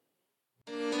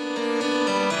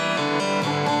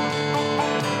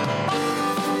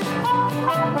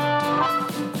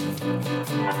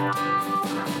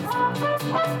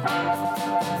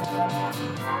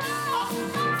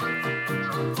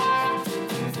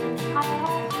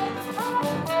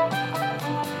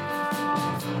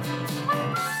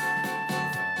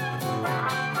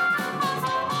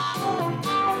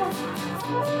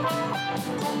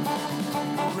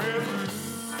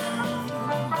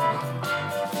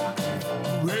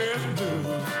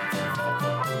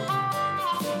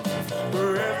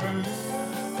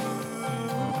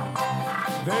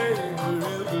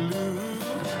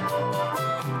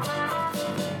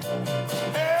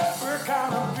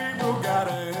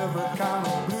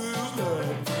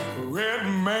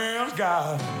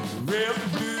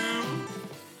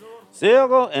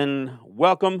Hello and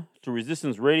welcome to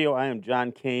Resistance Radio. I am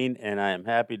John Kane, and I am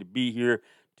happy to be here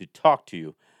to talk to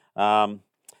you. Um,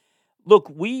 Look,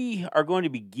 we are going to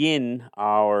begin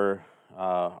our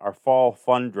fall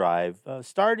fund drive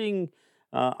starting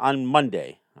on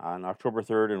Monday, on October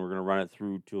 3rd, and we're going to run it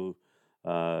through to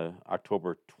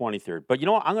October 23rd. But you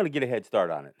know what? I'm going to get a head start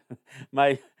on it.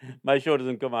 my my show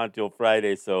doesn't come out until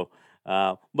Friday, so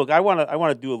look, I want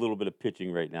to do a little bit of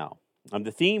pitching right now.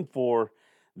 The theme for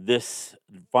this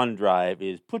fund drive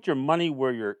is put your money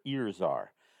where your ears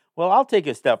are. Well, I'll take it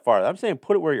a step farther. I'm saying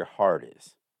put it where your heart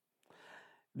is.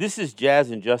 This is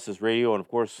Jazz and Justice Radio, and of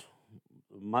course,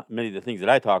 many of the things that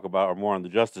I talk about are more on the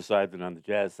justice side than on the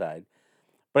jazz side.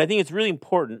 But I think it's really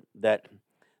important that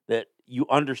you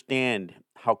understand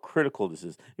how critical this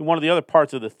is. And one of the other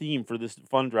parts of the theme for this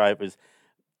fund drive is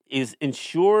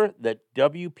ensure that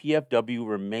WPFW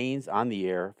remains on the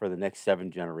air for the next 7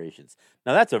 generations.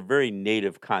 Now that's a very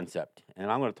native concept,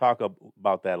 and I'm going to talk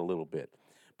about that a little bit.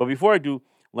 But before I do,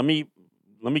 let me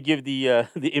give the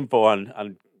the info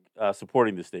on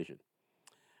supporting the station.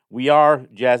 We are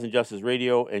Jazz and Justice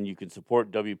Radio, and you can support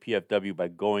WPFW by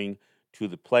going to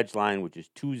the pledge line, which is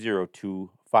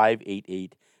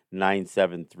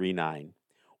 202-588-9739.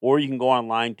 Or you can go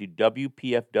online to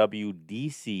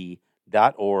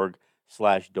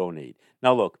WPFWDC.org/donate.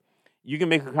 Now, look, you can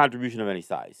make a contribution of any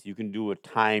size. You can do a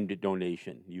timed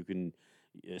donation. You can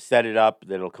set it up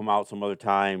that it'll come out some other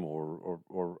time, or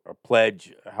a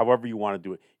pledge, however you want to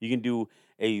do it. You can do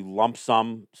a lump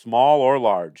sum, small or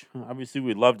large. Obviously,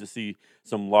 we'd love to see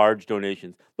some large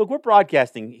donations. Look, we're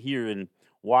broadcasting here in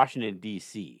Washington,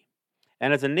 D.C.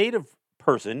 And as a native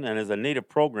person and as a native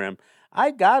program,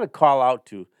 I got to call out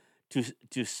to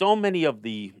so many of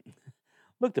the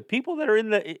people that are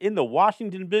in the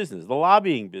Washington business, the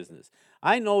lobbying business.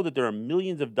 I know that there are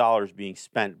millions of dollars being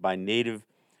spent by native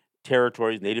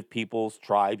territories, native peoples,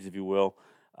 tribes, if you will,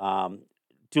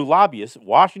 to lobbyists,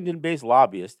 Washington-based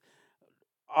lobbyists,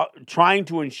 trying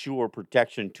to ensure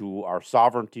protection to our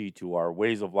sovereignty, to our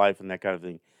ways of life, and that kind of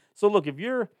thing. So, look, if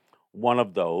you're one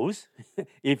of those,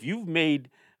 if you've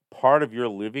made part of your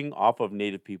living off of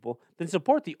Native people, then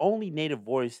support the only Native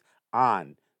voice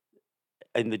on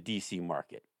in the DC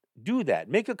market. Do that.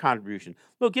 Make a contribution.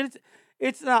 Look,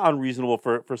 it's not unreasonable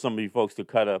for some of you folks to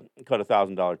cut a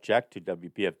 $1,000 check to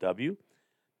WPFW.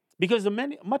 Because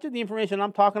much of the information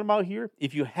I'm talking about here,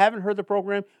 if you haven't heard the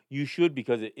program, you should,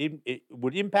 because it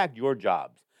would impact your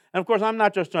jobs. And of course, I'm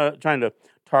not just trying to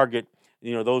target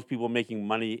those people making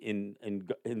money in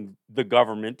the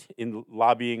government, in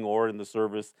lobbying or in the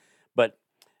service, but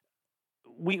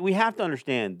we have to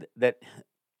understand that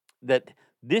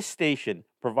this station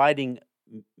providing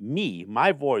me,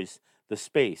 my voice, the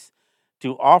space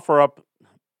to offer up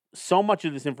so much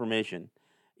of this information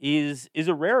is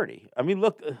a rarity. I mean,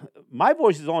 look, my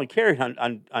voice is only carried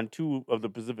on two of the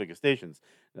Pacifica stations,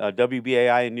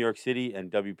 WBAI in New York City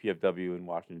and WPFW in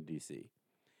Washington, D.C.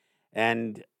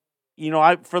 And,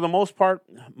 I for the most part,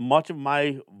 much of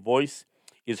my voice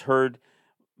is heard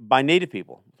by Native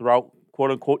people throughout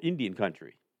quote-unquote Indian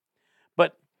country.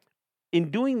 But in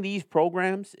doing these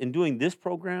programs, in doing this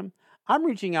program, I'm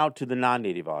reaching out to the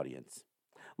non-Native audience.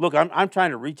 Look, I'm trying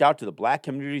to reach out to the Black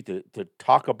community to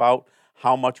talk about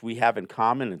how much we have in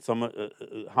common and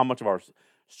how much of our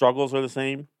struggles are the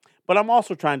same. But I'm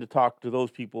also trying to talk to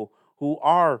those people who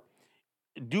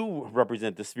do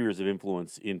represent the spheres of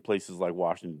influence in places like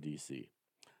Washington, D.C.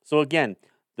 So again,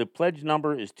 the pledge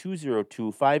number is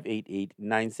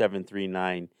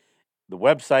 202-588-9739. The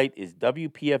website is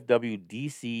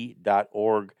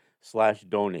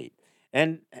WPFWDC.org/donate.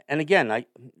 And again,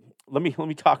 let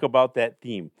me talk about that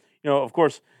theme. Of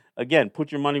course, again,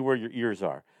 put your money where your ears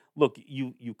are. Look,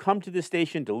 you come to this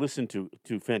station to listen to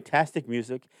fantastic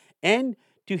music and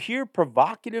to hear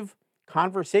provocative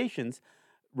conversations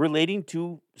relating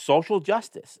to social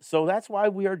justice. So that's why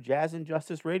we are Jazz and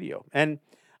Justice Radio. And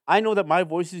I know that my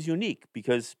voice is unique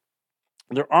because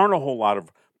there aren't a whole lot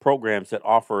of programs that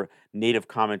offer Native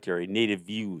commentary, Native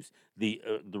views, the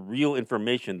real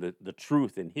information, the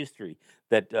truth and history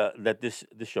that this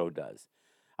show does.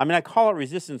 I mean, I call it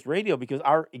Resistance Radio because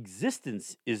our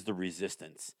existence is the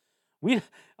resistance.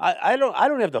 I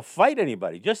don't have to fight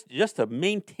anybody. Just to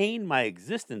maintain my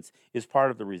existence is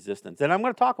part of the resistance, and I'm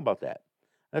going to talk about that.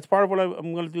 That's part of what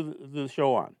I'm going to do the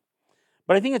show on.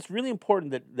 But I think it's really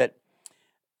important that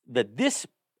this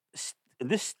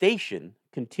station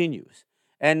continues.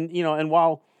 And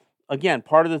while, again,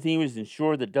 part of the theme is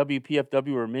ensure that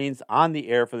WPFW remains on the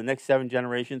air for the next 7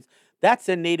 generations, that's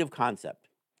a Native concept.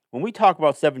 When we talk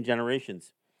about 7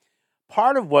 generations,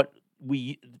 part of the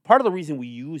reason we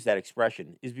use that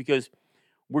expression is because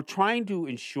we're trying to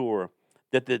ensure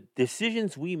that the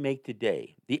decisions we make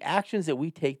today, the actions that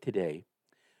we take today,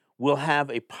 will have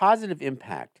a positive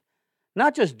impact,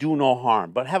 not just do no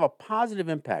harm, but have a positive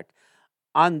impact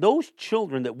on those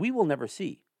children that we will never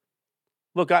see.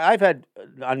 Look, I've had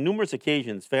on numerous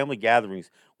occasions family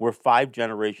gatherings where five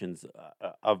generations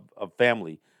of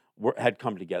family had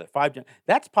come together.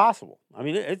 That's possible. I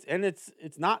mean,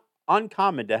 it's not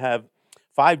uncommon to have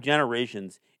five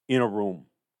generations in a room,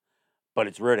 but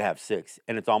it's rare to have six,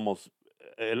 and it almost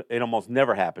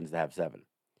never happens to have seven,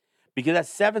 because that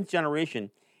seventh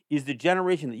generation is the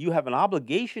generation that you have an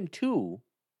obligation to,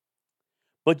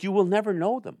 but you will never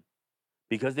know them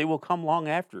because they will come long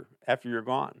after you're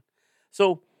gone.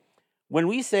 So when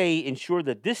we say ensure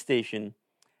that this station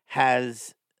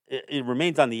it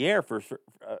remains on the air for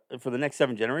the next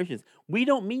seven generations, we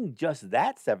don't mean just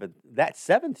that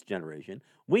seventh generation.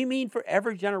 We mean for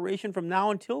every generation from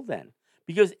now until then,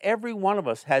 because every one of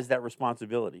us has that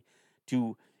responsibility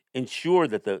to ensure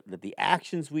that the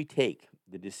actions we take,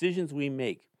 the decisions we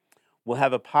make, will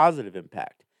have a positive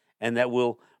impact, and that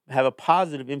will have a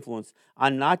positive influence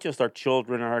on not just our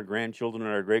children, or our grandchildren,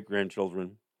 or our great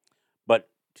grandchildren, but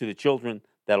to the children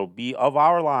that'll be of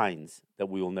our lines that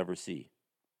we will never see.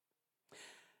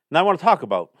 Now, I want to talk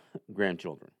about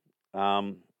grandchildren.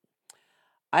 I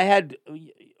had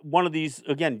one of these,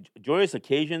 again, joyous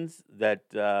occasions that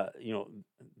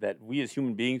that we as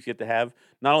human beings get to have.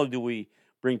 Not only do we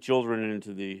bring children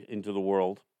into the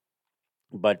world,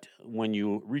 but when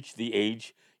you reach the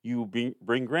age, you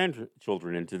bring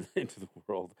grandchildren into the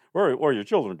world, or your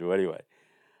children do anyway.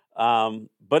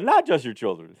 But not just your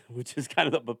children, which is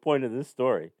kind of the point of this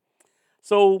story.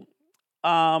 So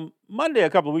Monday, a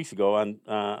couple of weeks ago, on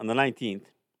the 19th,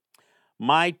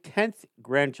 my 10th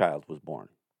grandchild was born.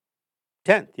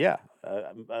 10th, yeah.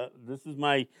 This is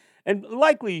and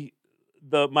likely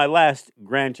my last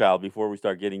grandchild before we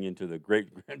start getting into the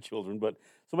great grandchildren. But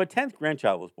so my 10th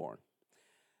grandchild was born.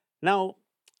 Now,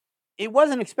 it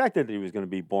wasn't expected that he was going to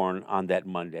be born on that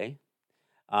Monday.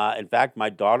 In fact,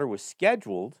 my daughter was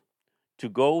scheduled to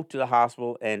go to the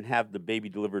hospital and have the baby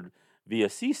delivered via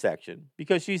C-section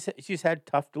because she's had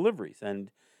tough deliveries,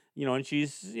 and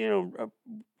she's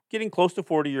getting close to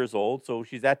 40 years old, so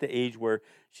she's at the age where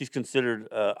she's considered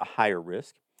a higher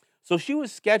risk. So she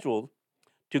was scheduled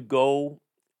to go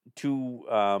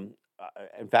to,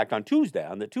 in fact, on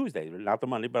the Tuesday, not the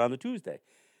Monday, but on the Tuesday.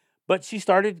 But she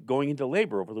started going into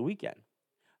labor over the weekend.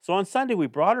 So on Sunday, we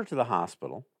brought her to the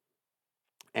hospital,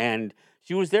 and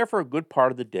she was there for a good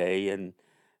part of the day, and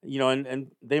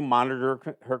and they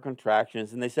monitored her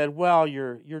contractions, and they said, "Well,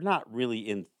 you're not really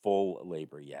in full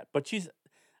labor yet." But she's,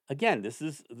 again, this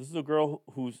is a girl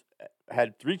who's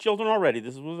had three children already.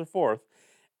 This was her fourth,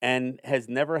 and has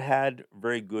never had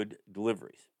very good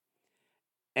deliveries.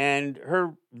 And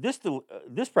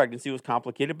this pregnancy was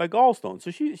complicated by gallstones, so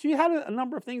she had a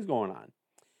number of things going on.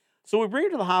 So we bring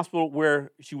her to the hospital,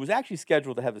 where she was actually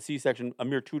scheduled to have the C-section a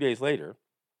mere 2 days later,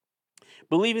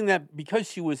 believing that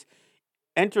because she was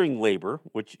entering labor,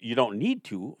 which you don't need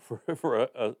to for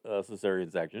a cesarean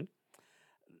section,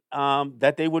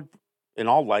 that they would, in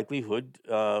all likelihood,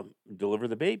 deliver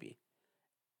the baby.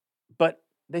 But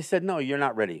they said, "No, you're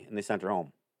not ready," and they sent her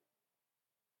home.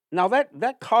 Now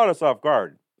that caught us off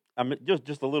guard. I mean,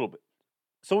 just a little bit.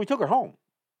 So we took her home,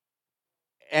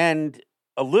 and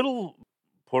a little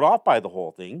put off by the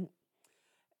whole thing,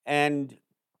 and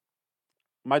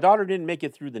my daughter didn't make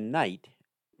it through the night.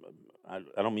 I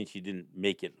don't mean she didn't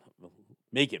make it,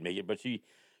 but she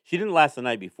didn't last the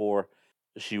night before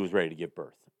she was ready to give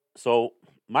birth. So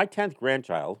my 10th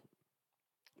grandchild,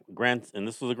 and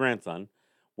this was a grandson,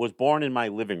 was born in my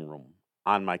living room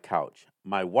on my couch.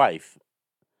 My wife,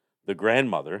 the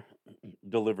grandmother,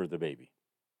 delivered the baby.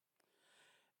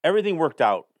 Everything worked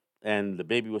out, and the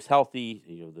baby was healthy.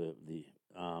 The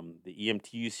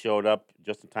EMTs showed up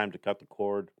just in time to cut the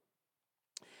cord.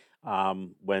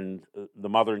 When the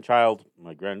mother and child,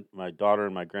 my daughter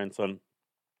and my grandson,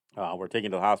 were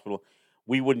taken to the hospital,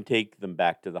 we wouldn't take them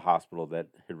back to the hospital that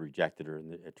had rejected her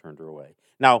and had turned her away.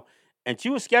 Now, and she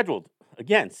was scheduled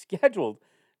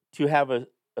to have a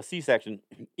C-section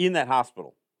in that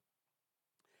hospital.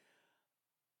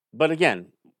 But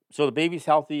again, so the baby's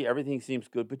healthy, everything seems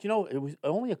good. But it was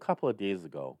only a couple of days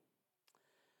ago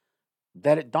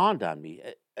that it dawned on me,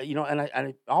 and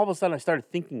I all of a sudden I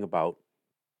started thinking about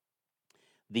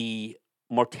the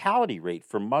mortality rate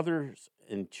for mothers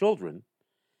and children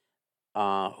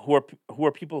who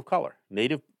are people of color,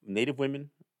 native women,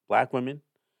 black women,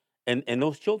 and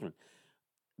those children.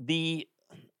 The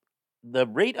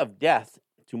rate of death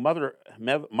to mother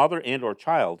and or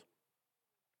child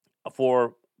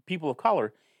for people of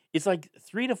color it's like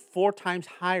 3 to 4 times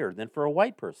higher than for a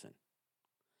white person.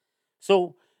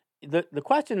 So the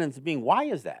question ends up being, why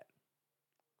is that?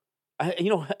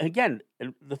 Again,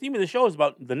 the theme of the show is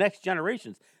about the next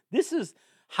generations. This is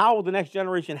how the next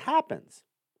generation happens.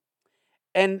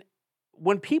 And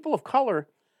when people of color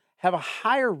have a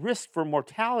higher risk for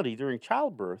mortality during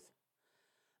childbirth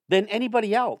than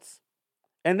anybody else,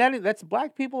 and that's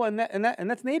black people and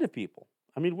that's Native people.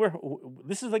 I mean,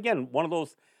 this is again one of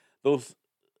those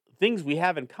things we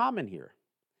have in common here.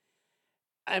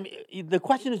 I mean, the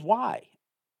question is why,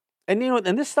 and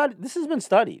this has been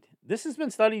studied. This has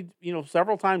been studied,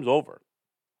 several times over.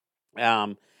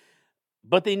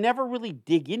 But they never really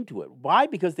dig into it. Why?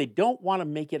 Because they don't want to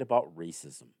make it about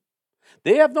racism.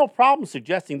 They have no problem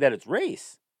suggesting that it's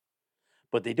race,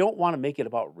 but they don't want to make it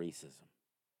about racism.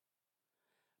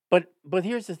 But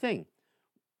here's the thing: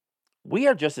 we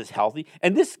are just as healthy.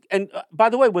 And by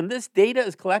the way, when this data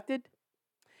is collected,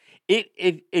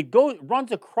 it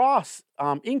runs across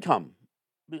income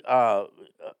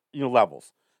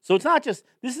levels. So this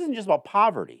isn't just about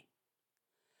poverty.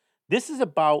 This is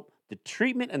about the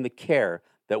treatment and the care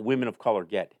that women of color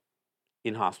get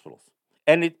in hospitals.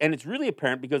 And it's really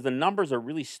apparent because the numbers are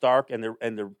really stark and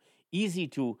they're easy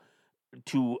to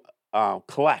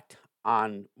collect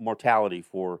on mortality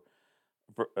for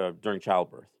during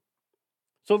childbirth.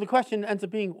 So the question ends up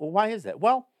being, well, why is that?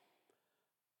 Well,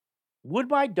 would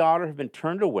my daughter have been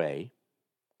turned away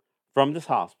from this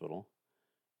hospital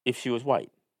if she was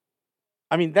white?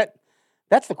 I mean,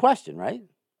 that's the question, right?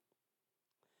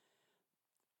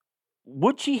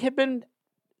 Would she have been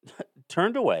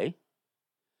turned away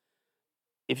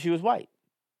if she was white?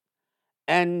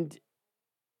 And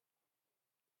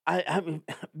I mean,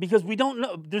 because we don't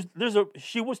know.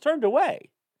 She was turned away,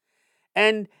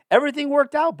 and everything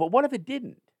worked out. But what if it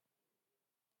didn't?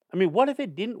 I mean, what if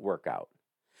it didn't work out?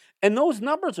 And those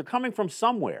numbers are coming from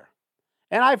somewhere.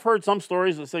 And I've heard some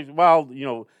stories that say, well,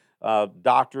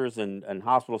 doctors and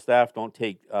hospital staff don't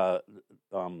take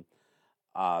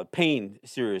pain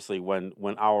seriously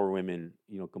when our women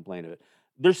complain of it.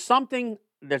 There's something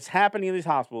that's happening in these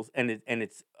hospitals, and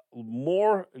it's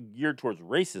more geared towards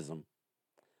racism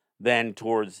than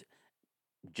towards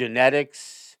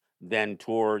genetics, than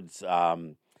towards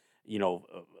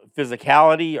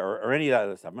physicality or any of that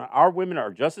other stuff. Our women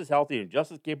are just as healthy and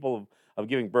just as capable of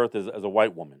giving birth as a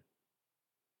white woman.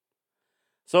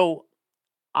 So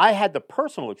I had the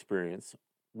personal experience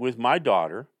with my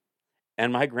daughter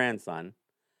and my grandson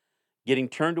getting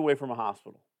turned away from a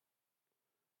hospital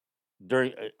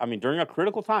during a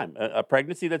critical time, a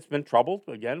pregnancy that's been troubled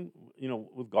again,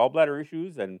 with gallbladder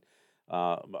issues and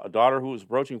a daughter who was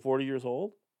approaching 40 years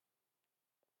old.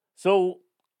 So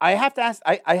I have to ask,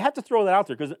 I have to throw that out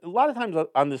there because a lot of times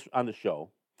on the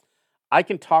show, I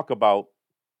can talk about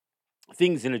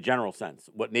things in a general sense,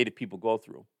 what Native people go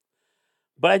through.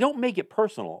 But I don't make it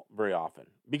personal very often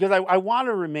because I want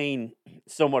to remain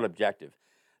somewhat objective.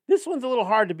 This one's a little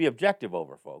hard to be objective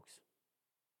over, folks.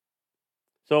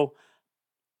 So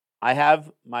I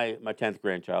have my 10th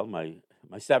grandchild, my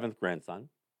 7th grandson,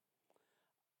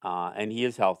 and he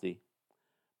is healthy,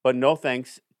 but no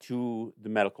thanks to the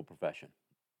medical profession.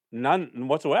 None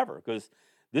whatsoever, because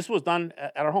this was done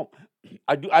at our home.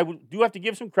 I do have to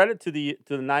give some credit to the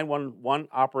 911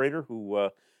 operator who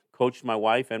coached my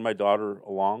wife and my daughter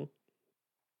along.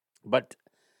 But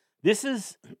this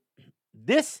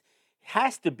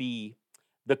has to be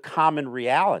the common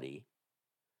reality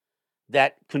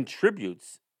that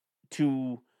contributes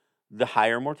to the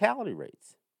higher mortality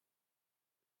rates.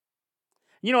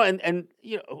 And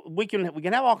we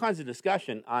can have all kinds of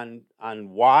discussion on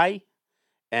why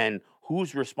and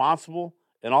who's responsible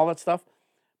and all that stuff.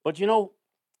 But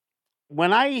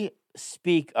when I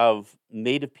speak of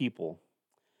Native people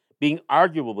being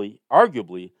arguably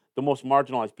the most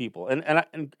marginalized people, and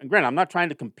granted, I'm not trying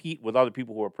to compete with other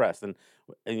people who are oppressed, and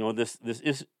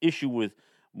this issue with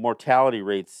mortality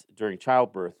rates during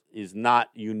childbirth is not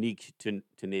unique to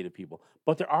Native people,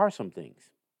 but there are some things,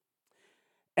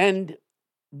 and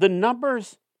the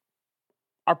numbers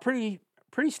are pretty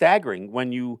staggering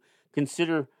when you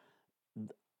consider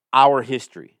our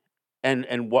history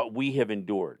and what we have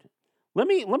endured.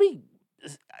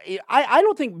 I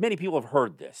don't think many people have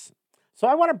heard this, so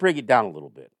I want to break it down a little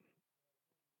bit.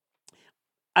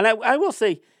 And I will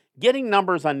say, getting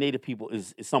numbers on Native people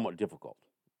is somewhat difficult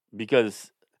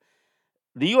because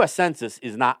the U.S. Census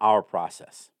is not our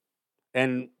process,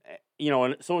 and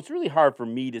so it's really hard for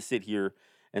me to sit here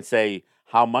and say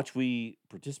how much we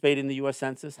participate in the U.S.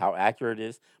 Census, how accurate it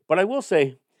is. But I will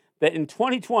say that in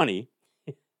 2020,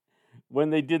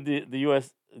 when they did the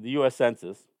U.S.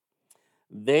 Census,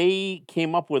 they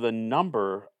came up with a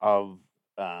number of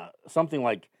something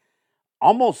like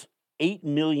almost 8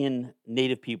 million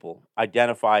native people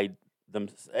identified them.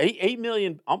 8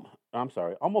 million, I'm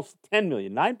sorry, almost 10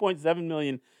 million, 9.7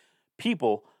 million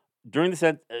people during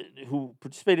the who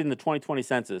participated in the 2020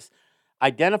 census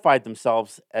identified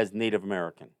themselves as Native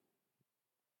American.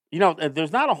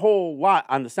 There's not a whole lot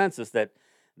on the census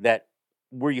that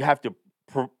where you have to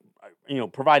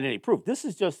provide any proof. This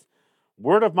is just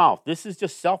word of mouth. This is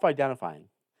just self-identifying.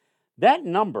 That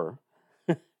number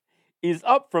is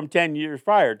up from 10 years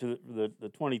prior to the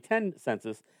 2010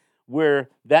 census, where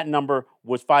that number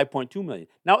was 5.2 million.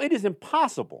 Now, it is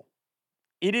impossible.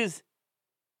 It is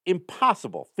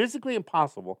impossible, physically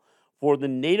impossible, for the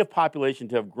native population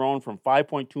to have grown from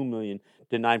 5.2 million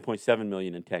to 9.7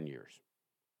 million in 10 years.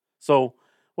 So,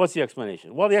 what's the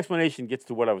explanation? Well, the explanation gets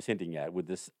to what I was hinting at with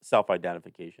this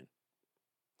self-identification.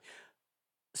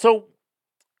 So,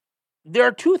 there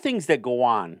are two things that go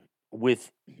on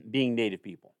with being Native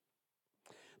people.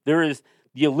 There is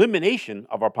the elimination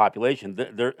of our population.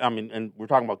 And we're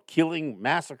talking about killing,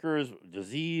 massacres,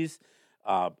 disease,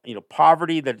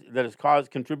 poverty that has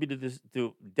contributed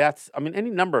to deaths. I mean,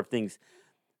 any number of things.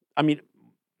 I mean,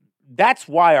 that's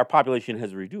why our population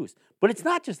has reduced. But it's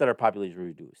not just that our population is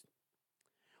reduced.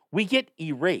 We get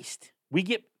erased. We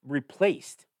get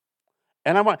replaced.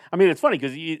 And it's funny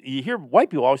because you hear white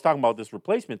people always talking about this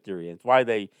replacement theory. And it's why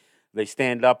they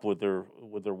stand up with their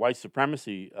white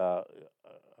supremacy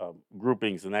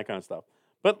groupings and that kind of stuff.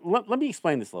 But let me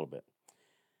explain this a little bit.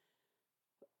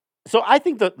 So I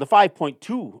think the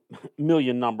 5.2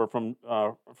 million number from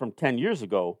 10 years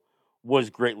ago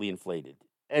was greatly inflated.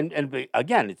 And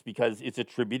again, it's because it's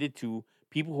attributed to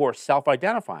people who are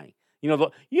self-identifying.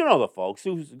 The folks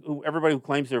who everybody who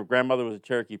claims their grandmother was a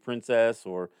Cherokee princess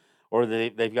or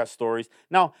they've got stories.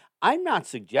 Now, I'm not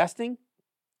suggesting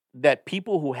that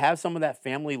people who have some of that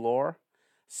family lore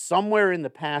somewhere in the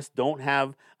past don't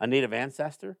have a Native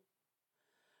ancestor.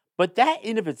 But that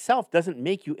in of itself doesn't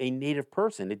make you a Native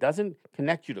person. It doesn't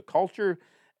connect you to culture.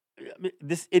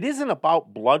 It isn't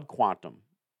about blood quantum.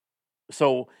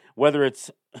 So whether it's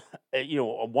a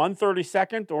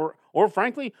 1/32 or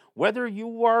frankly whether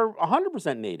you are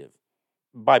 100% Native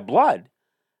by blood,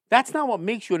 that's not what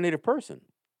makes you a Native person.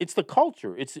 It's the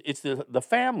culture. It's the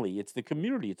family. It's the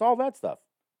community. It's all that stuff.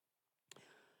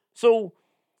 So,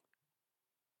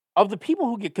 of the people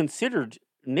who get considered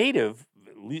Native,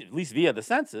 at least via the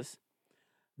census,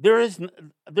 there's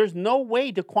no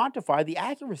way to quantify the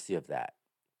accuracy of that.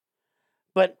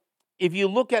 But if you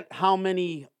look at how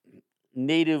many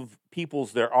Native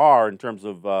peoples there are in terms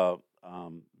of the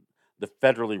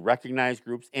federally recognized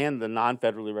groups and the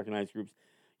non-federally recognized groups,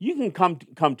 you can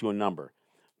come to a number.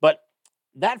 But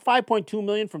that 5.2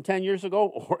 million from 10 years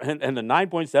ago, and the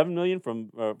 9.7 million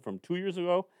from 2 years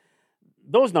ago,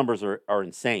 those numbers are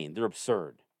insane. They're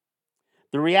absurd.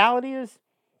 The reality is,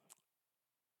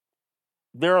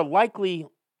 there are likely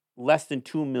less than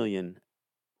 2 million,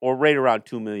 or right around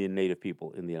 2 million Native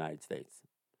people in the United States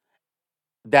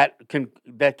that can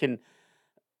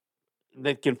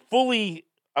fully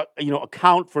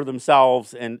account for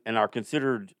themselves and are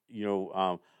considered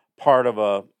part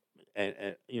of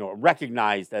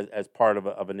recognized as part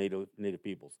of a Native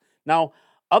peoples. Now,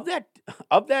 of that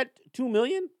 2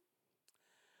 million,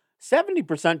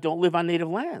 70% don't live on Native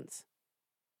lands.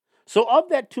 So of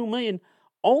that 2 million,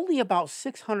 only about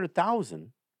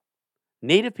 600,000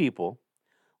 Native people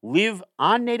live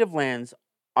on Native lands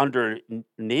under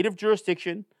Native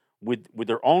jurisdiction with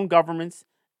their own governments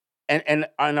and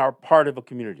are part of a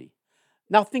community.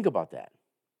 Now think about that.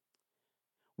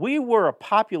 We were a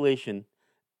population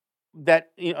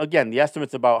that, again, the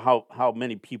estimates about how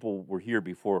many people were here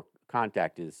before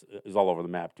contact is all over the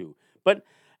map too. But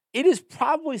it is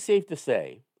probably safe to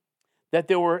say that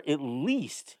there were at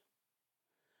least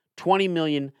 20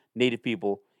 million Native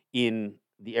people in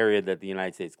the area that the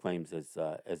United States claims as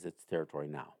its territory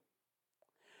now.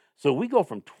 So we go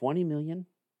from 20 million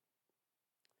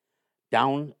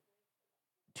down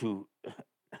to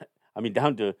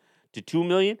 2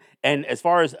 million. And as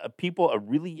far as people, a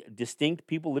really distinct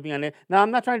people living on it. Now,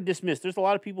 I'm not trying to dismiss. There's a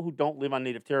lot of people who don't live on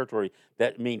Native territory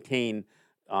that maintain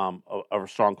a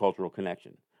strong cultural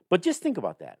connection. But just think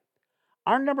about that.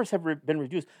 Our numbers have been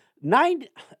reduced.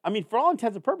 For all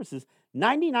intents and purposes,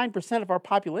 99% of our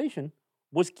population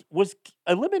was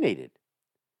eliminated.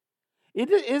 It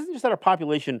isn't just that our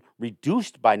population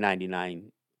reduced by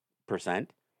 99%.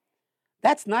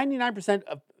 That's 99%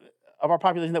 of our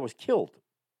population that was killed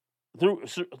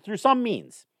through some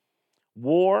means.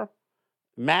 War,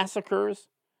 massacres,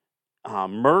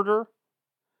 murder,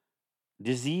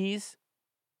 disease.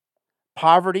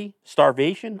 poverty,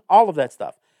 starvation, all of that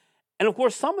stuff. And of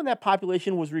course, some of that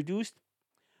population was reduced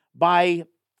by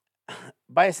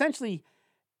essentially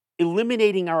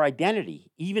eliminating our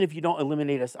identity, even if you don't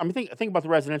eliminate us. I mean, think about the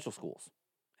residential schools,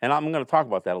 and I'm going to talk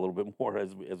about that a little bit more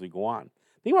as we go on.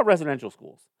 Think about residential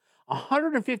schools.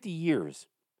 150 years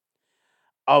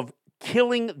of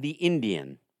killing the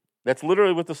Indian. That's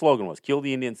literally what the slogan was: "Kill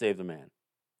the Indian, save the man."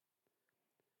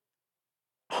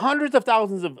 Hundreds of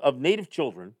thousands of native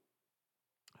children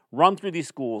run through these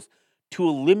schools to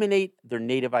eliminate their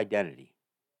native identity.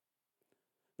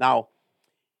 Now,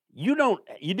 you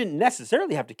didn't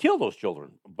necessarily have to kill those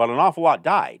children, but an awful lot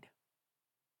died.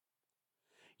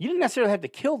 You didn't necessarily have to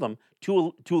kill them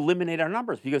to eliminate our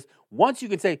numbers, because once you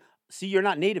can say, "See, you're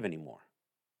not native anymore.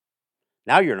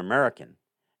 Now you're an American.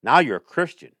 Now you're a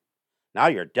Christian. Now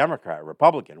you're a Democrat,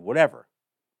 Republican, whatever.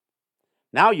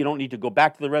 Now you don't need to go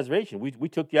back to the reservation. We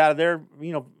took you out of there,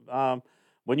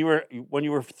 when you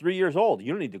were 3 years old.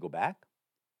 You don't need to go back."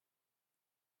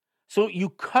 So you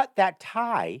cut that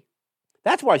tie.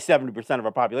 That's why 70% of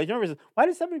our population. Everybody says, why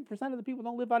does 70% of the people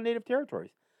don't live on native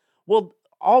territories? Well,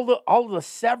 all the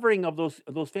severing of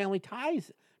those family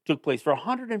ties took place for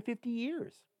 150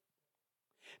 years.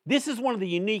 This is one of the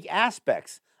unique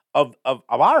aspects of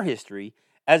our history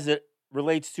as it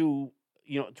relates to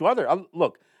to other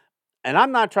look. And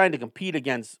I'm not trying to compete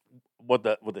against what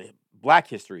the black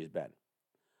history has been.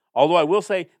 Although I will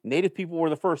say native people were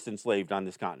the first enslaved on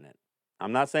this continent.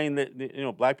 I'm not saying that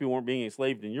black people weren't being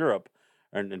enslaved in Europe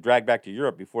and dragged back to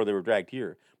Europe before they were dragged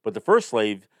here. But the first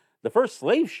slave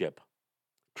ship,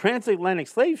 transatlantic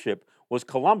slave ship, was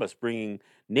Columbus bringing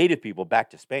native people back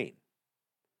to Spain.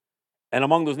 And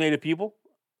among those native people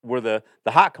were the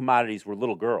hot commodities were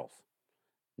little girls,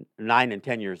 9 and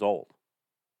 10 years old.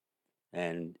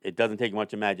 And it doesn't take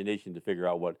much imagination to figure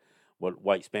out what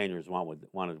white Spaniards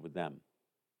wanted with them.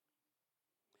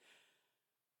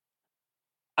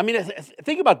 I mean,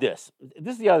 think about this.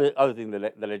 This is the other thing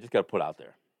that I just got to put out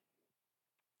there.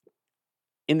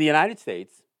 In the United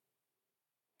States,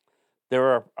 there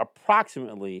are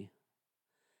approximately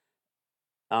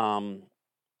a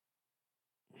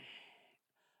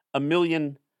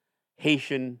million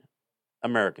Haitian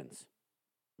Americans.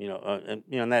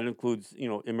 And that includes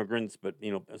immigrants, but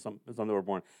some that were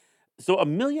born. So a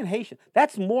million Haitian.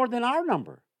 That's more than our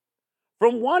number.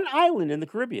 From one island in the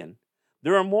Caribbean,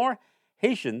 there are more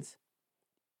Haitians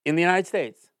in the United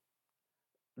States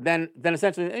than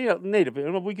essentially native.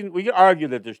 We can argue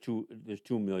that there's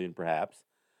 2 million perhaps,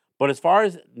 but as far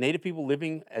as native people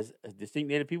living as distinct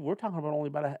native people, we're talking about only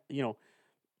about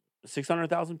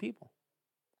 600,000 people.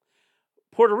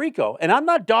 Puerto Rico, and I'm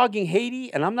not dogging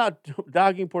Haiti, and I'm not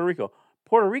dogging Puerto Rico.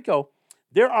 Puerto Rico,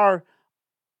 there are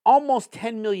almost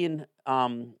 10 million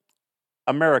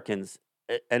Americans,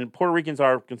 and Puerto Ricans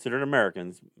are considered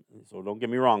Americans, so don't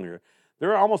get me wrong here.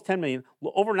 There are almost 10 million,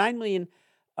 over 9 million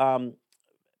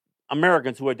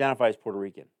Americans who identify as Puerto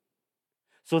Rican.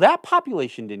 So that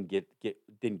population didn't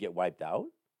get wiped out.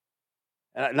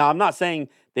 Now, I'm not saying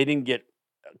they didn't get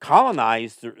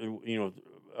colonized,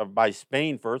 by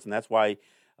Spain first, and that's why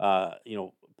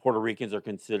Puerto Ricans are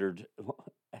considered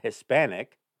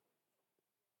Hispanic.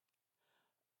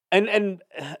 And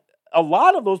a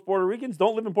lot of those Puerto Ricans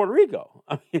don't live in Puerto Rico.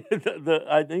 I mean,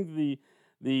 I think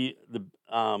the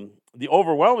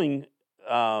overwhelming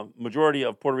majority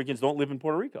of Puerto Ricans don't live in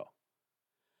Puerto Rico.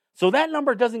 So that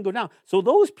number doesn't go down. So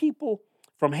those people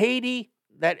from Haiti,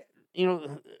 that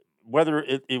whether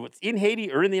it's in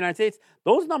Haiti or in the United States,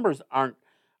 those numbers aren't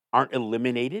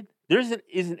eliminated. There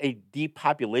isn't a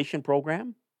depopulation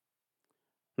program,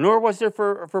 nor was there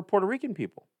for Puerto Rican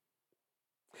people,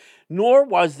 nor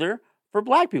was there for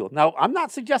black people. Now, I'm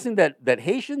not suggesting that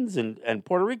Haitians and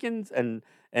Puerto Ricans and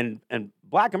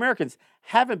black Americans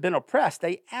haven't been oppressed.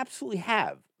 They absolutely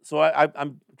have. So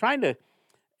I'm trying to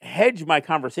hedge my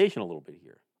conversation a little bit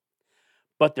here.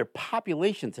 But their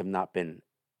populations have not been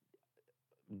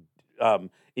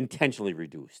intentionally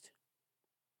reduced.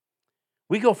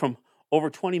 We go from over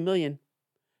 20 million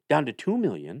down to 2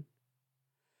 million,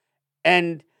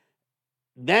 and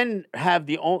then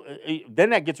then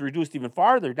that gets reduced even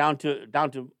farther down to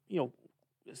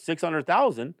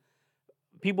 600,000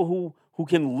 people who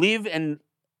can live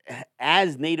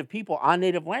as native people on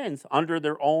native lands under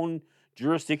their own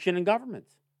jurisdiction and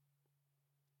governments.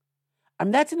 I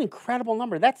mean, that's an incredible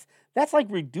number. That's like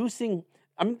reducing.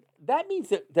 I mean, that means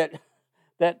that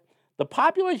the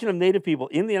population of native people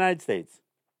in the United States,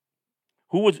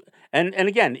 who was, and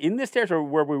again, in this territory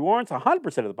where we weren't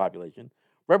 100% of the population,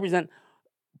 represent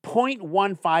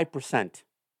 0.15%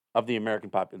 of the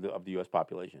of the U.S.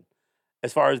 population,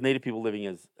 as far as native people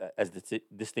living as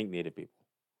distinct native people.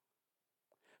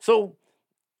 So,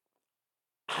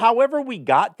 however we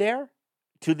got there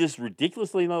to this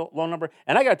ridiculously low number,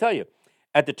 and I got to tell you,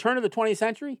 at the turn of the 20th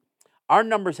century, our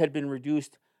numbers had been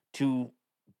reduced to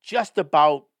just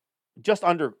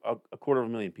under a quarter of a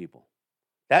million people.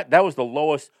 That was the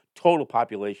lowest total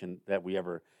population that we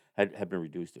ever had been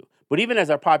reduced to. But even as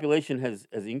our population has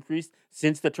increased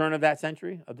since the turn of that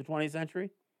century, of the 20th century,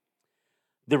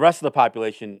 the rest of the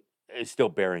population is still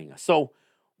burying us. So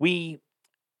we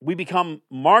become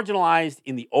marginalized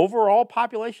in the overall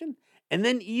population, and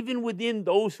then even within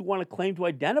those who want to claim to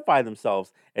identify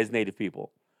themselves as Native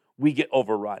people, we get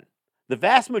overrun. The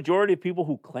vast majority of people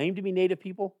who claim to be Native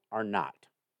people are not.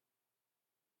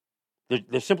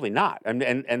 They're simply not. And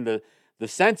the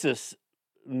census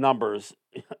numbers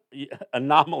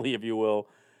anomaly, if you will,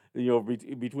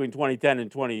 between 2010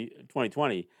 and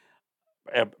 2020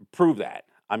 prove that.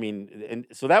 I mean, and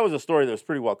so that was a story that was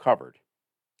pretty well covered.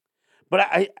 But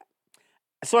I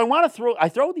want to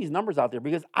throw these numbers out there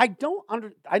because I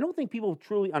don't think people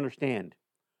truly understand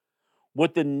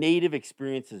what the Native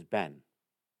experience has been.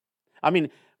 I mean,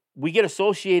 we get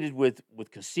associated with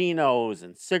casinos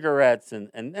and cigarettes and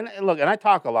look, and I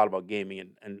talk a lot about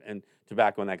gaming and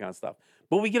tobacco and that kind of stuff.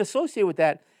 But we get associated with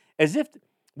that as if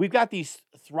we've got these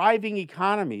thriving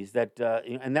economies that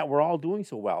and that we're all doing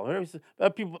so well.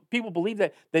 People believe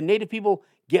that the Native people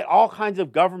get all kinds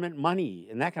of government money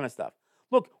and that kind of stuff.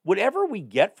 Look, whatever we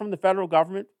get from the federal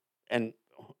government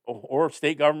or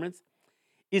state governments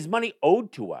is money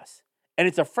owed to us, and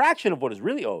it's a fraction of what is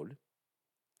really owed.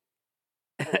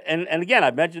 And again,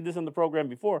 I've mentioned this on the program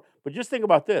before, but just think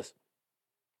about this.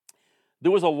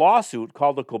 There was a lawsuit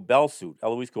called the Cobell suit.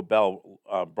 Eloise Cobell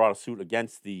brought a suit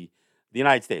against the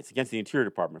United States, against the Interior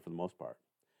Department for the most part,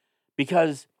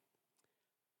 because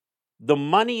the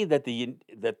money that the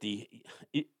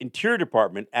Interior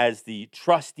Department, as the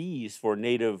trustees for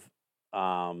Native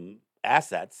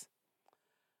assets,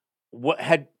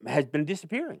 has been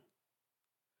disappearing.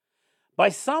 By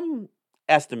some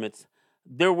estimates,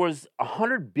 there was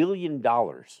 $100 billion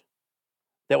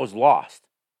that was lost.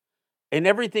 And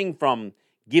everything from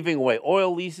giving away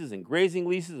oil leases and grazing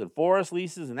leases and forest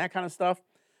leases and that kind of stuff,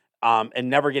 and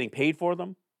never getting paid for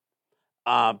them,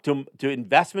 to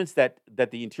investments that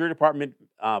the Interior Department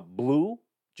blew,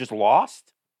 just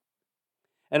lost.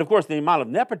 And of course, the amount of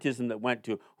nepotism that went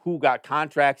to who got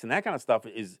contracts and that kind of stuff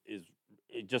is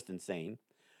just insane.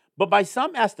 But by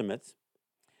some estimates,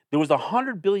 there was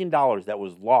 $100 billion that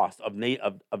was lost of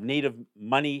Native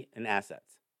money and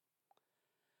assets.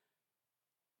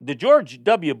 The George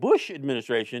W. Bush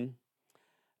administration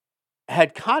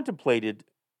had contemplated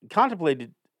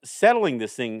settling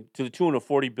this thing to the tune of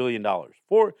 $40 billion.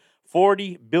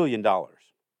 $40 billion. The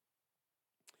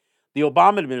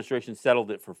Obama administration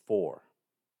settled it for $4 billion.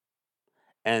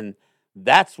 And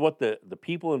that's what the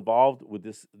people involved with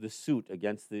this suit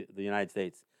against the United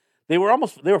States, they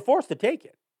were forced to take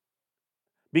it.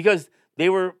 Because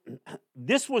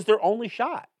this was their only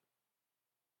shot.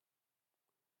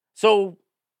 So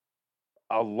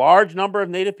a large number of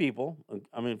Native people,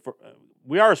 I mean,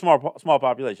 we are a small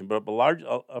population, but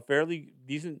a fairly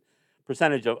decent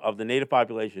percentage of the Native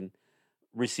population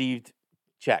received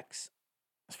checks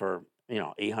for,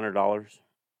 $800,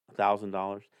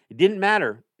 $1,000. It didn't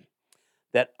matter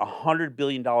that $100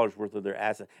 billion worth of their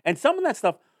assets, and some of that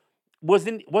stuff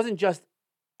wasn't just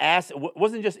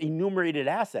enumerated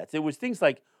assets. It was things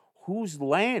like whose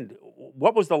land,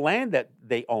 what was the land that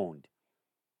they owned.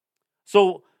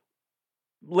 So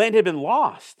land had been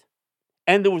lost,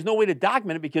 and there was no way to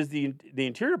document it because the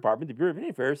Interior Department, the Bureau of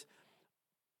Indian Affairs,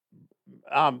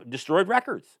 destroyed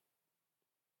records.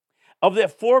 Of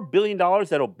that $4 billion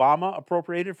that Obama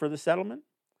appropriated for the settlement,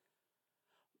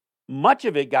 much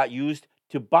of it got used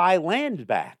to buy land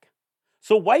back.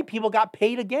 So white people got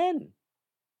paid again.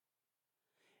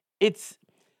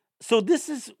 So this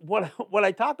is what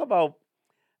I talk about,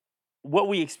 what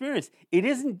we experienced. It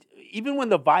isn't, even when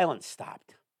the violence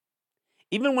stopped,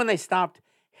 even when they stopped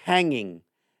hanging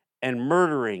and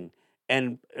murdering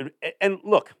and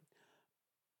look,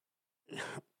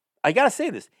 I got to say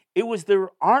this, it was their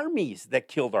armies that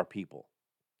killed our people.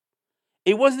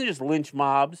 It wasn't just lynch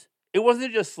mobs. It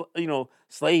wasn't just,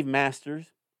 slave masters.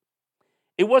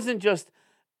 It wasn't just,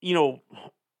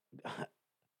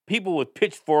 people with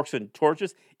pitchforks and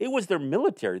torches. It was their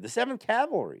military, the 7th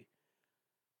Cavalry.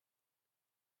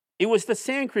 It was the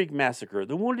Sand Creek Massacre,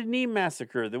 the Wounded Knee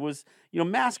Massacre. There was,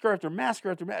 massacre after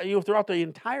massacre after massacre, throughout the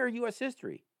entire U.S.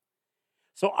 history.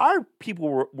 So our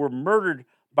people were murdered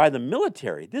by the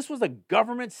military. This was a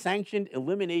government-sanctioned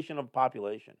elimination of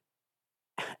population,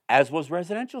 as was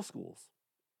residential schools.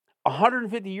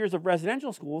 150 years of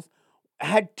residential schools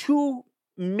had 2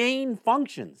 main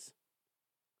functions: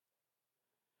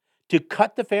 to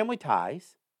cut the family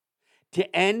ties,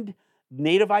 to end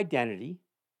Native identity.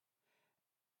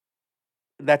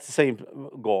 That's the same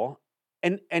goal,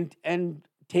 and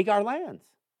take our lands.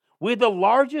 We had the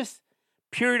largest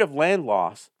period of land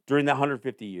loss during the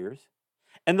 150 years,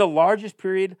 and the largest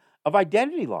period of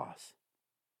identity loss.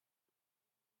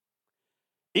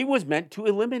 It was meant to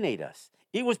eliminate us.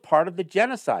 It was part of the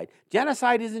genocide.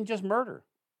 Genocide isn't just murder.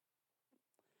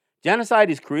 Genocide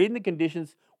is creating the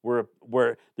conditions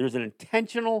where there's an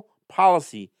intentional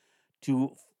policy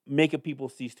to make a people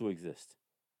cease to exist.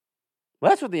 Well,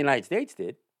 that's what the United States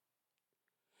did.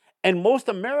 And most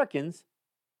Americans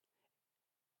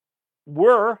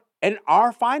were and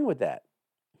are fine with that.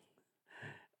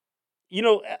 You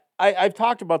know, I've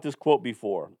talked about this quote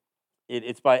before.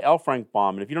 It's by L. Frank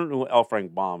Baum. And if you don't know who L.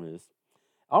 Frank Baum is,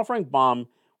 L. Frank Baum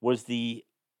was the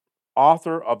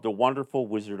author of The Wonderful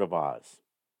Wizard of Oz.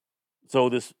 So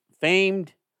this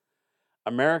famed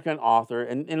American author,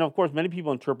 and of course, many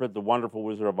people interpret The Wonderful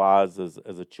Wizard of Oz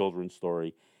as a children's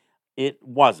story. It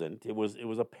wasn't. It was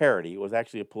a parody. It was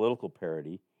actually a political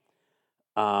parody.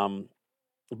 But,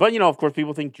 of course,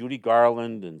 people think Judy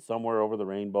Garland and Somewhere Over the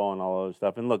Rainbow and all other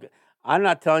stuff. And look, I'm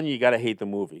not telling you got to hate the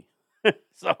movie. In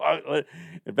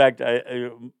fact,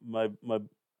 one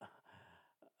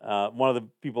of the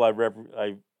people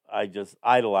I just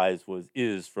idolized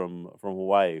is from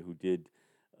Hawaii, who did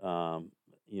a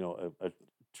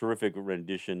terrific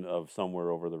rendition of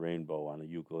Somewhere Over the Rainbow on a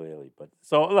ukulele. But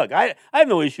so look, I have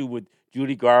no issue with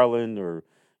Judy Garland or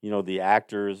the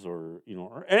actors or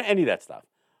any of that stuff.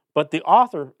 But the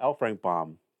author, L. Frank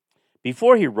Baum,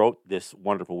 before he wrote this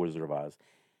Wonderful Wizard of Oz,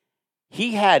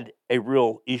 he had a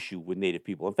real issue with Native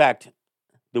people. In fact,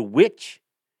 the witch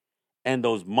and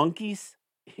those monkeys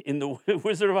in the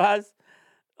Wizard of Oz,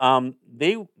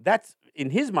 that's in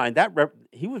his mind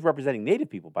he was representing Native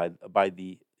people by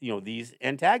the these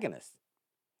antagonists.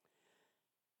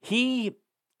 He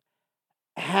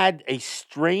had a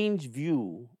strange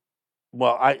view.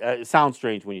 Well, it sounds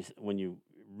strange when you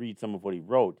read some of what he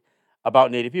wrote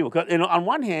about Native people. Because on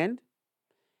one hand,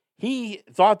 he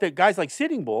thought that guys like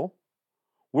Sitting Bull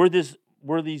were these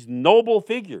noble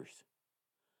figures,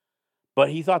 but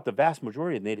he thought the vast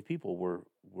majority of Native people were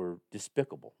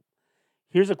despicable.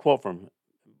 Here's a quote from him,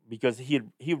 because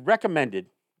he recommended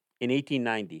in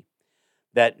 1890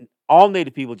 that all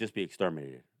Native people just be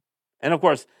exterminated, and of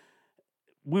course,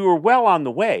 we were well on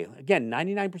the way. Again,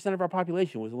 99% of our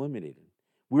population was eliminated.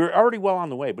 We were already well on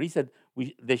the way, but he said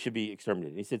they should be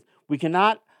exterminated. He said, we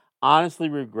cannot honestly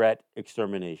regret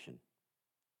extermination.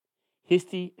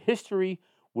 History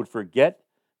would forget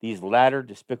these latter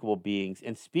despicable beings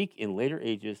and speak in later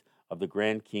ages of the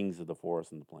grand kings of the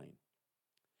forest and the plain.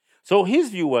 So his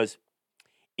view was,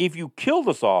 if you killed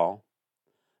us all,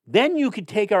 then you could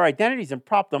take our identities and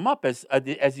prop them up as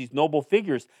these noble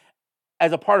figures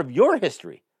as a part of your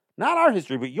history. Not our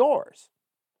history, but yours.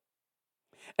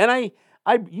 And I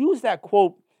use that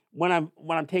quote when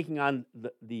I'm taking on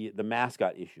the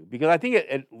mascot issue, because I think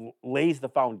it lays the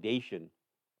foundation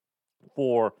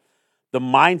for the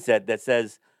mindset that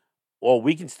says, well,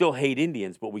 we can still hate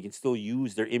Indians, but we can still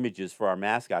use their images for our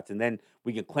mascots, and then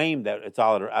we can claim that it's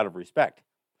all out of respect.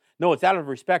 No, it's out of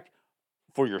respect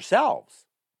for yourselves,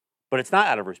 but it's not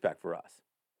out of respect for us.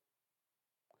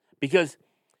 Because,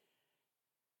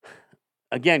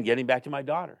 again, getting back to my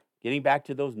daughter, getting back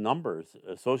to those numbers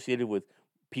associated with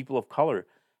people of color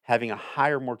having a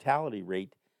higher mortality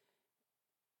rate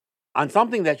on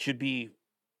something that should be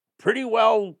pretty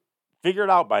well figured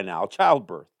out by now,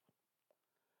 childbirth.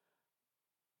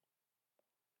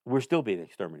 We're still being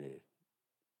exterminated.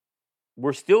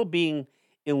 We're still being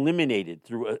eliminated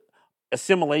through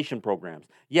assimilation programs.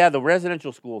 Yeah, the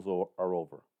residential schools are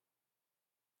over.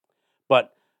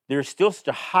 But there's still such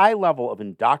a high level of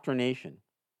indoctrination.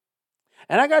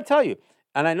 And I got to tell you,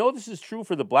 and I know this is true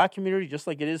for the Black community just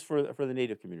like it is for the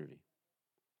Native community.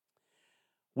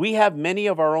 We have many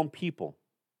of our own people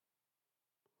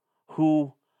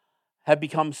who have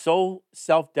become so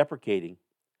self-deprecating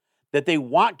that they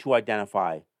want to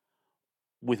identify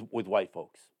with white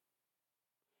folks.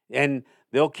 And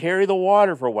they'll carry the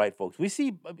water for white folks. We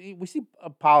see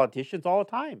politicians all the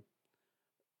time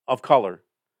of color.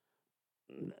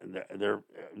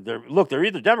 They're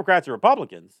either Democrats or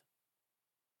Republicans.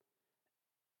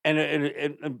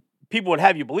 And people would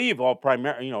have you believe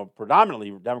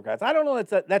predominantly Democrats. I don't know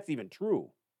that's even true.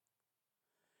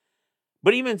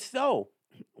 But even so,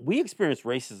 we experience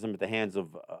racism at the hands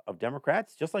of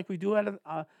Democrats, just like we do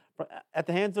at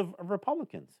the hands of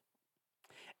Republicans.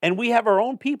 And we have our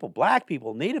own people, Black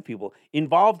people, Native people,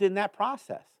 involved in that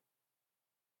process.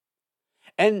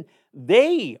 And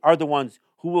they are the ones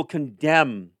who will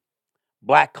condemn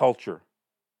black culture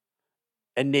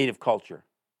and native culture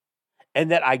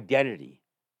and that identity.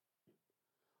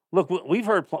 Look, we've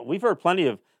heard plenty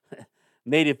of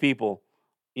native people,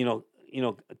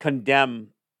 condemn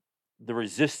the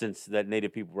resistance that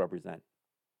native people represent.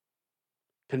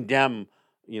 Condemn,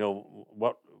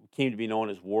 what came to be known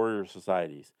as warrior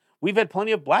societies. We've had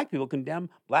plenty of black people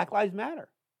condemn Black Lives Matter.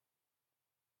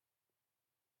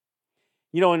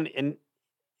 In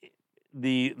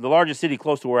the largest city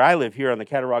close to where I live here on the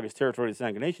Cattaraugus territory of the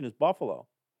Seneca Nation is Buffalo.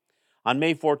 On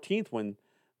May 14th, when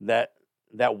that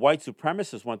white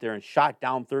supremacist went there and shot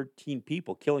down 13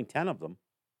 people, killing 10 of them.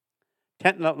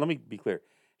 Let me be clear.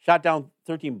 Shot down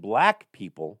 13 black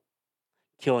people,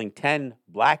 killing 10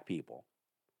 black people.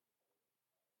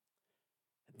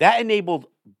 That enabled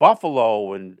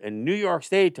Buffalo and New York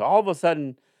State to all of a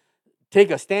sudden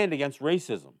take a stand against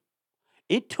racism.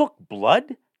 It took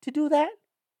blood to do that.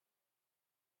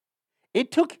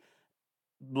 It took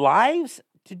lives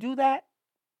to do that.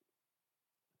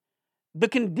 The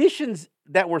conditions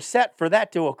that were set for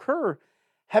that to occur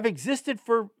have existed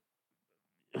for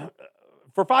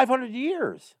 500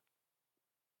 years.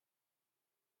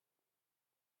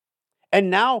 And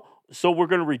now, so we're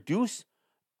going to reduce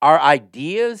our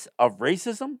ideas of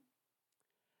racism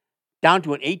down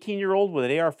to an 18-year-old with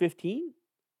an AR-15?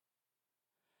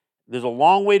 There's a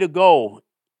long way to go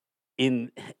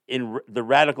in the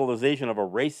radicalization of a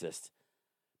racist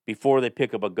before they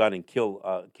pick up a gun and kill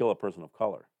a person of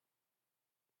color.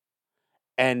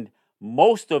 And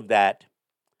most of that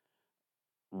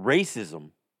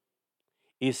racism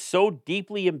is so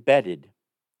deeply embedded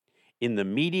in the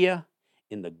media,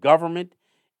 in the government,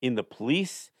 in the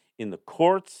police, in the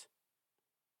courts,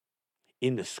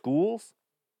 in the schools,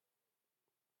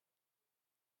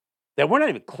 that we're not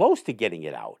even close to getting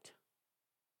it out.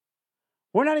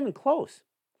 We're not even close.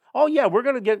 Oh yeah, we're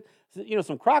going to get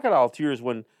some crocodile tears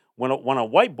when a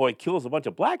white boy kills a bunch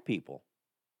of black people.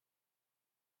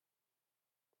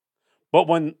 But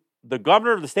when the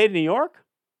governor of the state of New York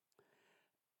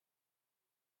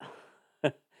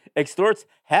extorts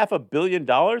 $500 million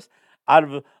out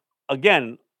of,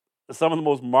 again, some of the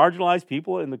most marginalized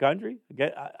people in the country,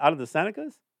 out of the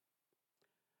Senecas,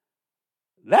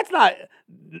 that's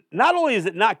not only is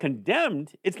it not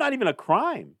condemned, it's not even a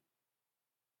crime.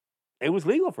 It was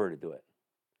legal for her to do it.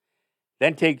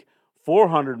 Then take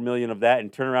 $400 million of that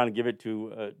and turn around and give it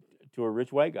to a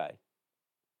rich white guy,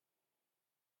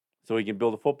 so he can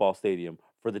build a football stadium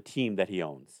for the team that he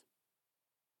owns.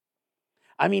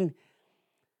 I mean,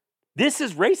 this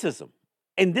is racism,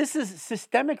 and this is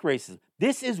systemic racism.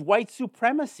 This is white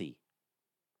supremacy.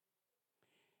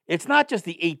 It's not just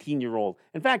the 18-year-old.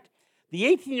 In fact, the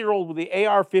 18-year-old with the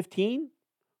AR-15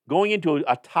 going into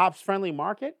a Tops-friendly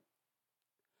market,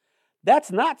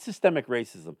 that's not systemic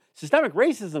racism. Systemic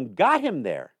racism got him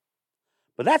there,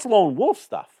 but that's lone wolf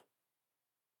stuff.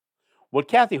 What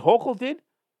Kathy Hochul did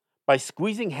by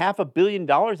squeezing $500 million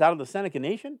out of the Seneca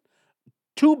Nation,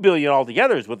 $2 billion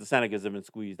altogether is what the Senecas have been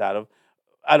squeezed out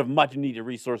of much needed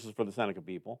resources for the Seneca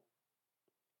people.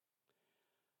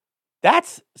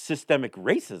 That's systemic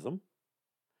racism,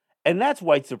 and that's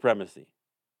white supremacy.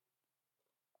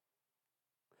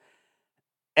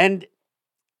 And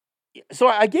so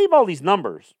I gave all these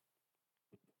numbers,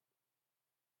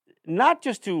 not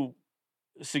just to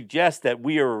suggest that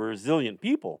we are a resilient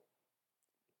people.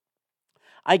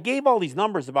 I gave all these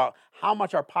numbers about how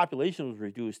much our population was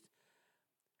reduced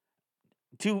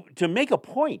to make a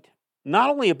point, not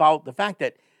only about the fact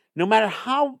that no matter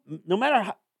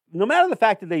the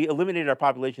fact that they eliminated our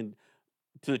population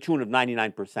to the tune of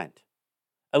 99%,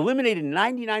 eliminated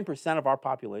 99% of our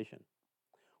population,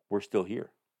 we're still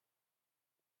here.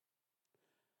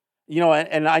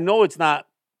 And I know it's not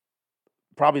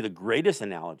probably the greatest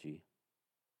analogy,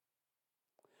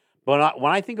 but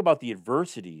when I think about the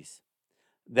adversities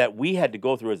that we had to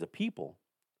go through as a people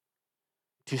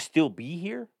to still be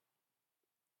here,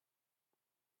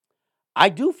 I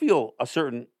do feel a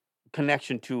certain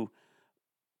connection to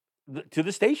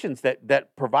the stations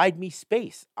that provide me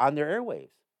space on their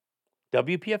airwaves,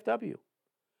 WPFW.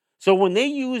 So when they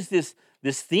use this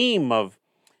theme of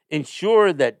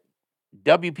ensure that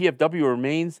WPFW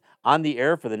remains on the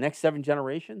air for the next 7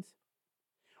 generations,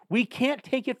 we can't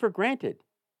take it for granted.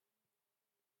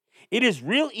 It is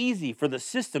real easy for the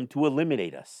system to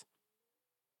eliminate us.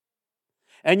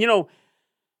 And you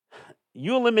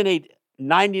eliminate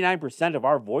 99% of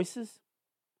our voices.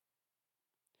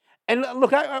 And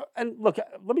look,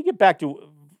 let me get back to,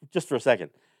 just for a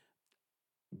second,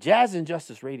 Jazz and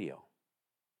Justice Radio.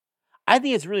 I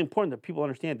think it's really important that people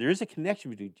understand there is a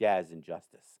connection between jazz and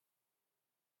justice.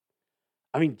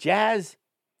 I mean, jazz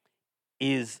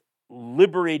is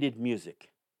liberated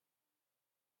music.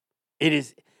 It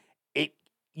is it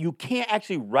you can't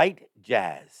actually write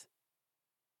jazz.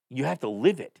 You have to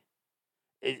live it.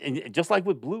 And just like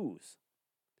with blues.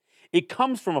 It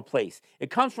comes from a place. It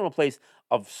comes from a place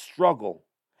of struggle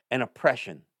and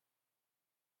oppression.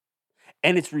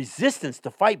 And it's resistance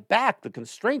to fight back the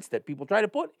constraints that people try to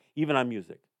put even on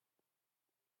music.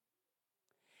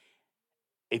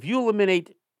 If you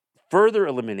further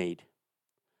eliminate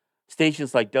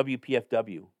stations like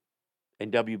WPFW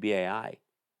and WBAI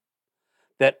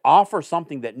that offer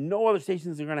something that no other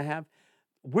stations are going to have,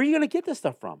 where are you going to get this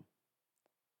stuff from?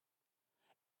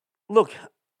 Look,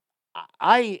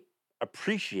 I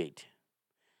appreciate,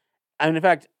 and in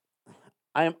fact,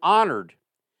 I am honored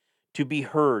to be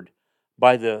heard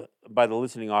by the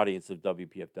listening audience of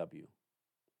WPFW.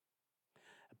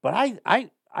 But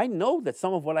I know that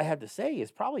some of what I have to say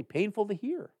is probably painful to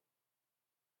hear.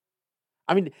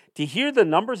 I mean, to hear the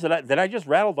numbers that I just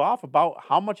rattled off about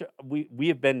how much we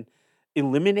have been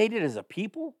eliminated as a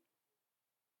people,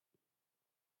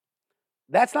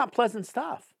 that's not pleasant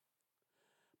stuff.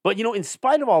 But in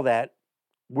spite of all that,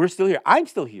 we're still here. I'm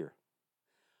still here.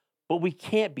 But we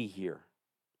can't be here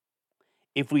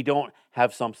if we don't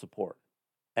have some support.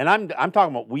 And I'm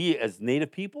talking about we as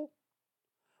Native people,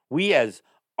 we as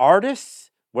artists,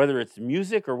 whether it's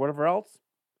music or whatever else,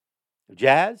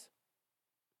 jazz.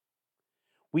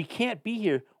 We can't be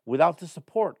here without the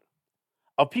support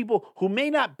of people who may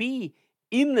not be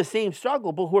in the same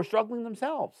struggle, but who are struggling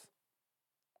themselves.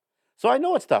 So I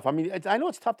know it's tough. I mean, I know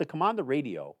it's tough to come on the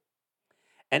radio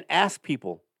and ask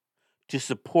people to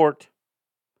support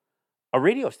a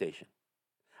radio station.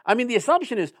 I mean, the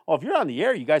assumption is, if you're on the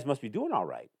air, you guys must be doing all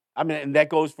right. I mean, and that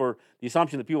goes for the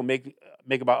assumption that people make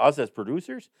about us as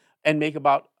producers and make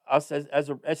about us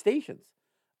as stations.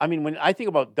 I mean, when I think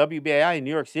about WBAI in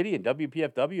New York City and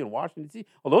WPFW in Washington, D.C.,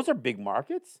 well, those are big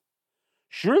markets.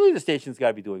 Surely the station's got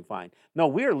to be doing fine. No,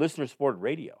 we are listener-supported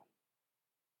radio.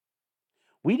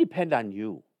 We depend on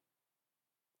you.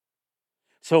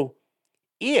 So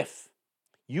if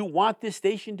you want this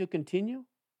station to continue,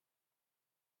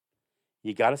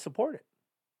 you got to support it.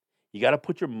 You got to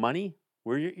put your money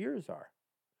where your ears are.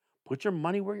 Put your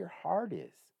money where your heart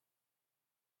is.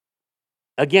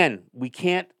 Again, we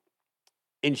can't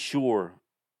ensure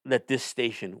that this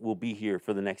station will be here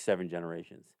for the next 7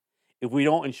 generations if we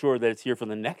don't ensure that it's here for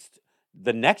the next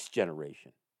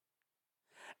generation.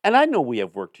 And I know we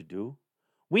have work to do.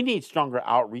 We need stronger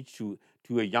outreach to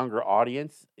a younger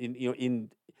audience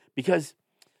because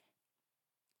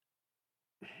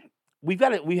we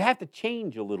have to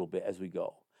change a little bit as we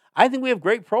go. I think we have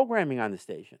great programming on the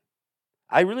station.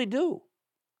 I really do.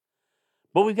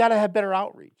 But we've got to have better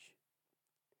outreach.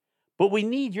 But we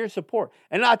need your support.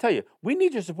 And I'll tell you, we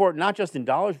need your support not just in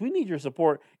dollars, we need your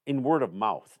support in word of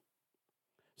mouth.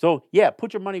 So, yeah,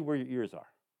 put your money where your ears are.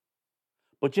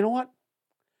 But you know what?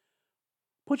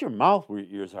 Put your mouth where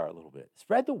your ears are a little bit.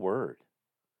 Spread the word.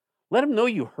 Let them know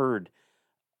you heard,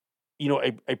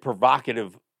 a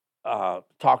provocative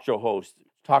talk show host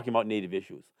talking about Native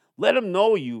issues. Let them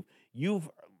know you've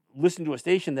listened to a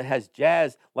station that has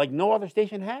jazz like no other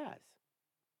station has.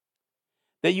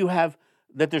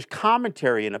 That there's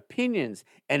commentary and opinions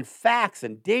and facts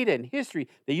and data and history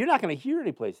that you're not going to hear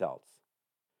anyplace else.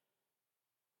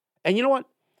 And you know what?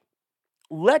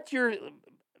 Let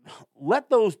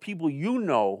those people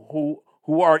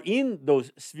who are in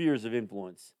those spheres of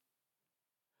influence,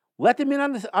 let them in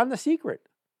on the secret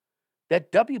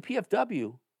that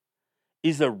WPFW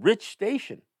is a rich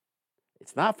station.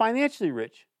 It's not financially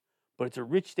rich, but it's a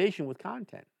rich station with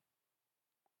content.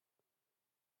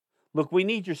 Look, we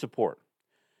need your support.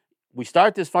 We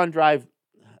start this fund drive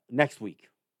next week,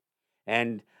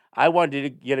 and I wanted to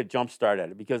get a jump start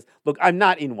at it because, look, I'm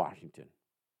not in Washington.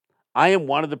 I am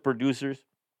one of the producers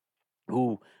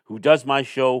who does my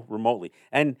show remotely,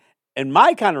 and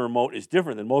my kind of remote is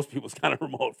different than most people's kind of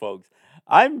remote, folks.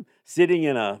 I'm sitting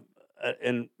in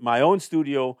my own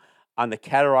studio on the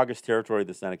Cattaraugus territory of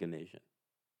the Seneca Nation.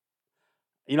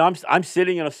 I'm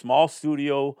sitting in a small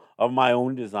studio of my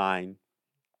own design,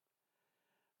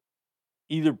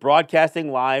 either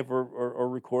broadcasting live or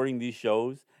recording these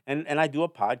shows. And I do a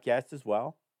podcast as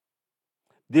well.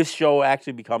 This show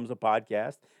actually becomes a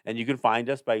podcast, and you can find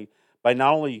us by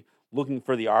not only looking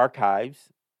for the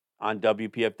archives on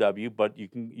WPFW, but you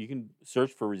can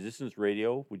search for Resistance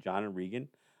Radio with John and Regan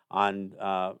on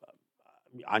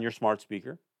your smart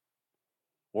speaker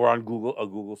or on a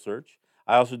Google search.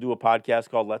 I also do a podcast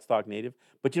called Let's Talk Native.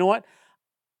 But you know what?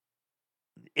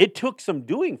 It took some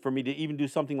doing for me to even do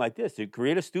something like this, to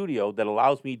create a studio that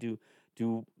allows me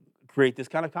to create this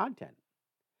kind of content.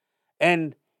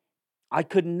 And I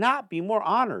could not be more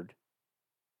honored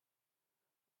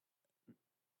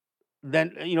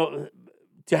than,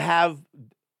 to have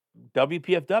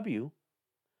WPFW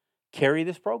carry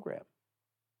this program.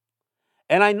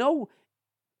 And I know,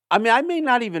 I mean, I may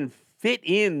not even fit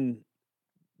in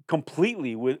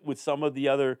completely with some of the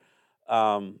other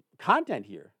content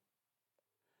here,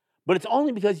 but it's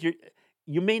only because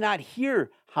you may not hear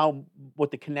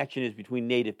what the connection is between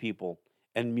Native people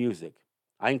and music.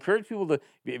 I encourage people to,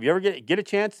 if you ever get a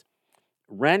chance,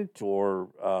 rent or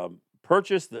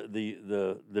purchase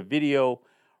the video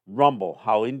Rumble,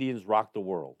 How Indians Rock the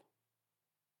World.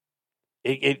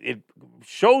 It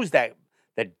shows that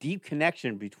deep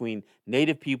connection between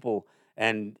Native people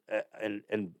and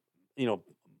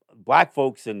black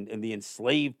folks and the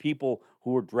enslaved people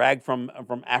who were dragged from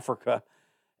Africa,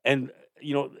 and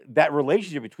that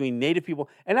relationship between Native people.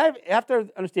 And I have to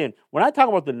understand, when I talk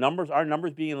about the numbers, our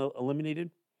numbers being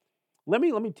eliminated. Let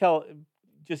me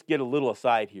just get a little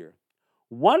aside here.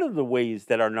 One of the ways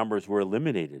that our numbers were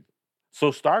eliminated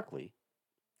so starkly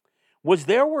was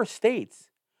there were states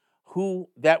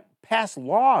that passed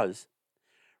laws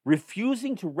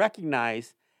refusing to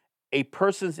recognize a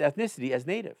person's ethnicity as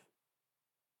Native.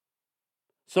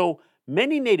 So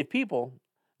many Native people,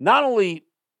 not only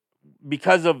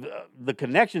because of the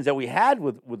connections that we had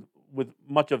with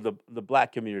much of the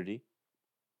black community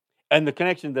and the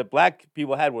connection that black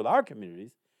people had with our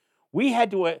communities, we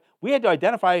had to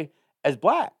identify as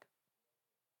black.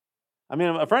 I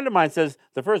mean, a friend of mine says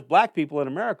the first black people in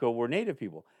America were Native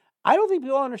people. I don't think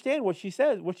people understand what she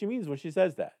says, what she means when she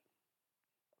says that.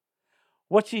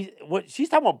 What she's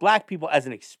talking about black people as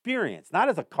an experience, not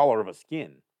as a color of a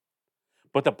skin,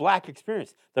 but the black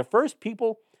experience. The first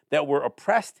people that were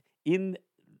oppressed in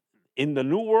the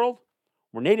New World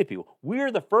were Native people.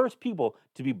 We're the first people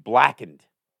to be blackened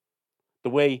the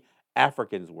way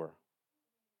Africans were.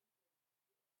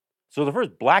 So the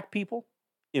first black people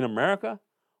in America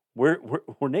were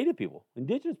Native people,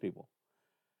 indigenous people.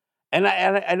 And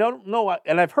I don't know,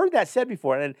 and I've heard that said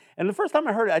before. And the first time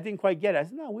I heard it, I didn't quite get it. I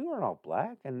said, no, we weren't all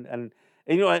black. And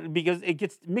because it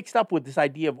gets mixed up with this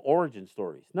idea of origin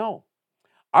stories. No,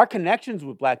 our connections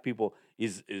with black people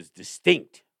is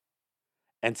distinct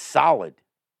and solid.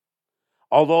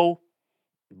 Although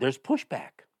there's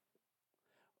pushback.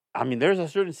 I mean, there's a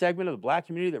certain segment of the black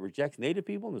community that rejects Native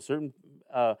people, and a certain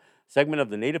segment of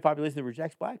the Native population that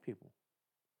rejects black people.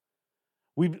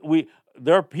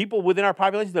 There are people within our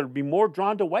population that would be more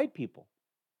drawn to white people,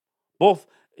 both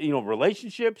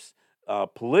relationships,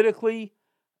 politically,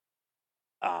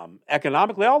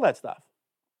 economically, all that stuff.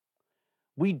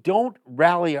 We don't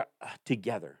rally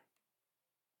together.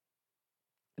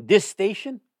 This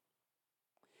station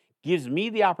gives me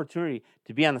the opportunity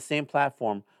to be on the same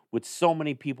platform with so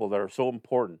many people that are so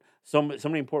important, so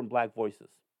many important black voices.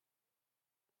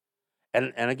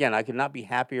 And again, I could not be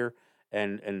happier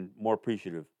and more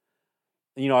appreciative.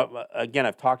 Again,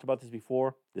 I've talked about this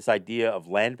before, this idea of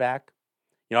land back.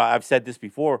 I've said this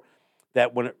before,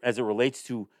 that as it relates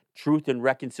to truth and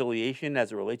reconciliation,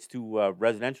 as it relates to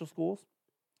residential schools,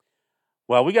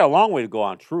 well, we got a long way to go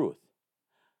on truth.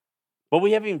 But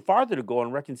we have even farther to go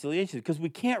on reconciliation, because we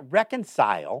can't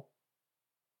reconcile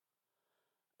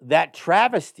that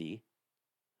travesty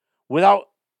without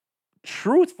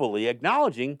truthfully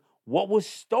acknowledging what was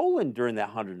stolen during that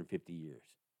 150 years.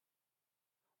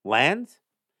 Lands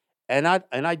and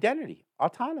identity,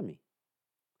 autonomy.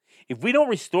 If we don't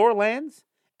restore lands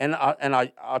and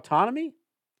autonomy,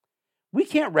 we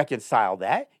can't reconcile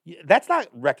that. That's not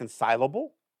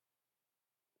reconcilable.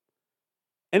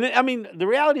 And I mean, the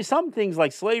reality is some things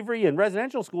like slavery and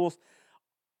residential schools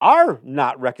are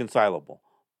not reconcilable.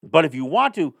 But if you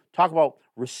want to talk about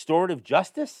restorative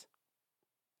justice,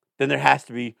 then there has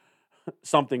to be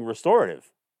something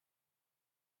restorative.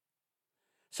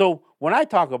 So when I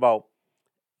talk about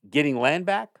getting land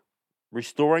back,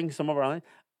 restoring some of our land,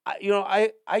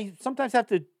 I sometimes have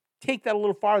to take that a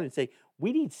little farther and say,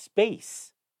 we need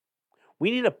space. We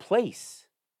need a place.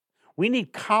 We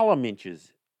need column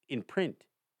inches in print.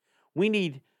 We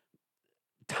need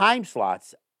time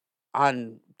slots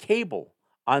on cable,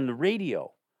 on the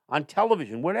radio, on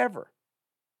television, whatever.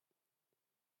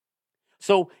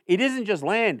 So it isn't just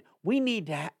land. We need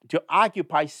to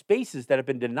occupy spaces that have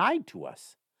been denied to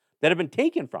us, that have been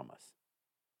taken from us.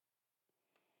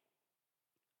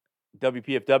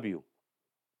 WPFW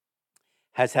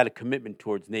has had a commitment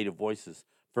towards Native voices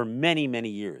for many, many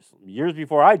years. Years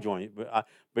before I joined,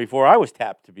 before I was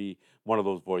tapped to be one of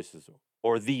those voices,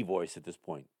 or the voice at this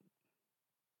point.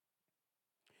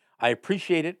 I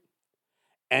appreciate it.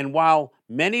 And while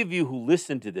many of you who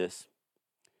listen to this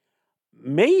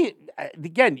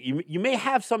you may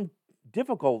have some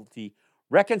difficulty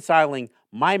reconciling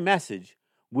my message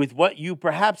with what you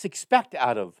perhaps expect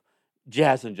out of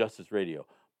Jazz and Justice Radio.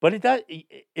 But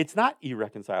it's not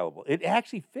irreconcilable. It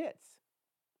actually fits.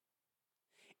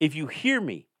 If you hear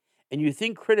me and you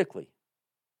think critically,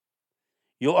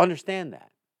 you'll understand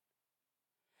that.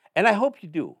 And I hope you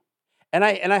do. And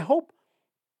I hope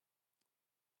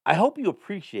you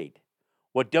appreciate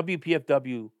what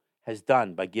WPFW has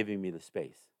done by giving me the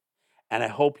space. And I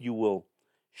hope you will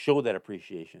show that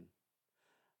appreciation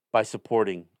by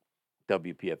supporting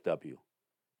WPFW,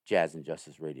 Jazz and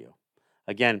Justice Radio.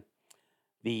 Again,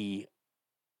 the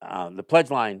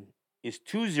pledge line is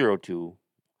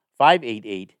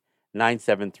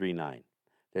 202-588-9739.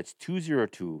 That's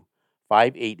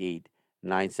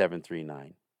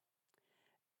 202-588-9739.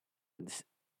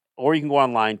 Or you can go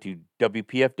online to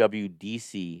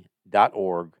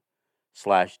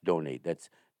wpfwdc.org/donate. That's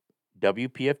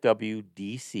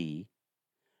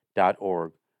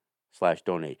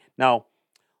wpfwdc.org/donate. Now,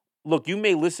 look, you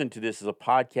may listen to this as a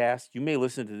podcast. You may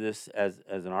listen to this as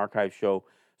an archive show.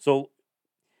 So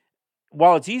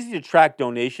while it's easy to track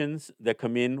donations that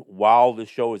come in while the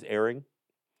show is airing,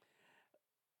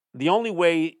 the only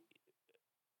way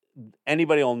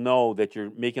anybody will know that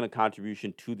you're making a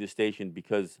contribution to the station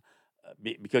because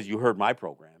you heard my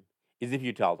program is if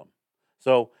you tell them.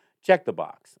 So check the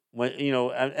box. When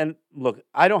and look,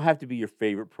 I don't have to be your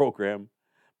favorite program,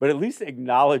 but at least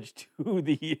acknowledge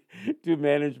to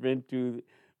management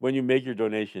when you make your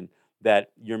donation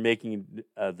that you're making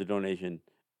the donation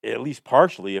at least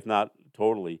partially, if not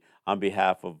totally, on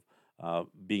behalf of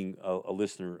being a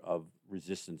listener of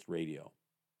Resistance Radio.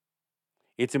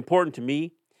 It's important to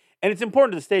me, and it's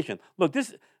important to the station. Look,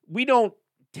 we don't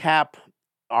tap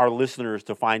our listeners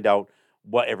to find out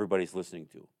what everybody's listening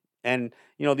to. And,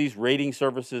 these rating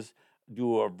services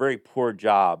do a very poor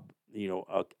job,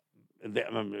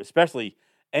 especially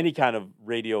any kind of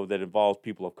radio that involves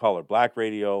people of color, black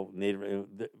radio, native.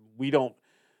 We don't,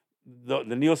 the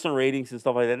Nielsen ratings and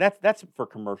stuff like that, that's for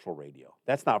commercial radio.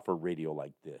 That's not for radio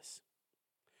like this.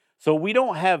 So we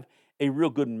don't have a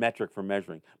real good metric for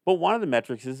measuring. But one of the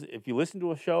metrics is if you listen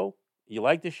to a show, you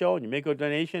like the show, and you make a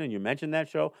donation, and you mention that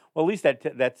show, well, at least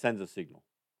that sends a signal.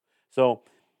 So,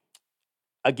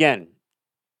 again,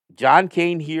 John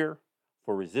Kane here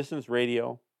for Resistance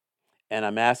Radio, and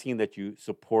I'm asking that you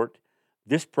support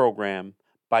this program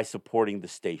by supporting the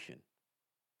station.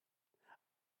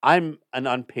 I'm an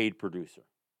unpaid producer.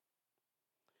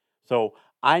 So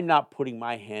I'm not putting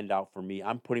my hand out for me.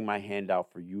 I'm putting my hand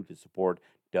out for you to support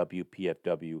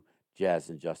WPFW, Jazz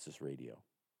and Justice Radio.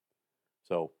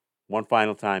 So one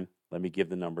final time, let me give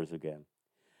the numbers again.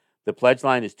 The pledge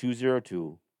line is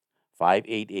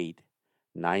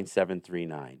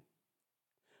 202-588-9739.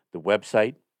 The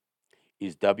website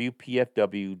is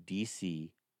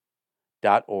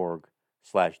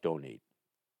wpfwdc.org/donate.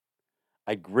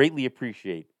 I greatly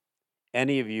appreciate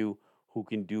any of you who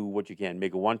can do what you can.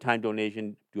 Make a one-time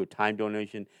donation, do a time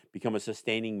donation, become a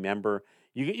sustaining member.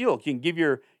 You can give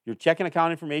your checking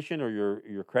account information or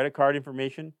your credit card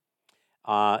information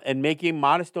and make a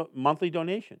modest monthly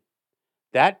donation.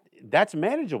 That's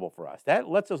manageable for us. That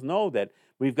lets us know that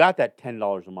we've got that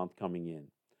 $10 a month coming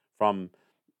in from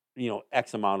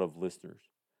X amount of listeners.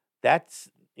 That's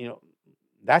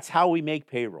how we make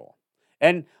payroll.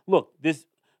 And look,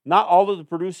 not all of the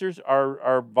producers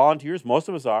are volunteers. Most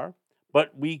of us are,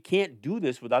 but we can't do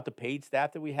this without the paid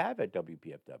staff that we have at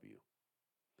WPFW.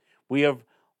 We have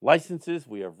licenses,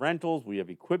 we have rentals, we have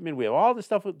equipment, we have all this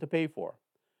stuff to pay for.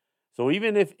 So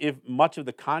even if much of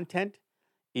the content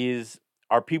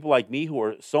are people like me who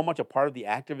are so much a part of the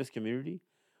activist community,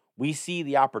 we see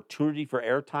the opportunity for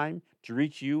airtime to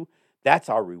reach you. That's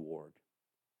our reward.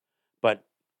 But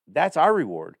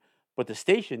the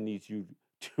station needs you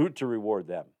to reward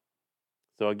them.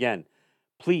 So again,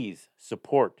 please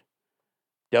support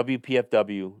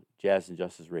WPFW, Jazz and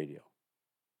Justice Radio.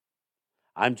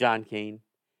 I'm John Kane,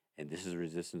 and this is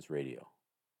Resistance Radio.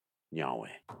 Yahweh.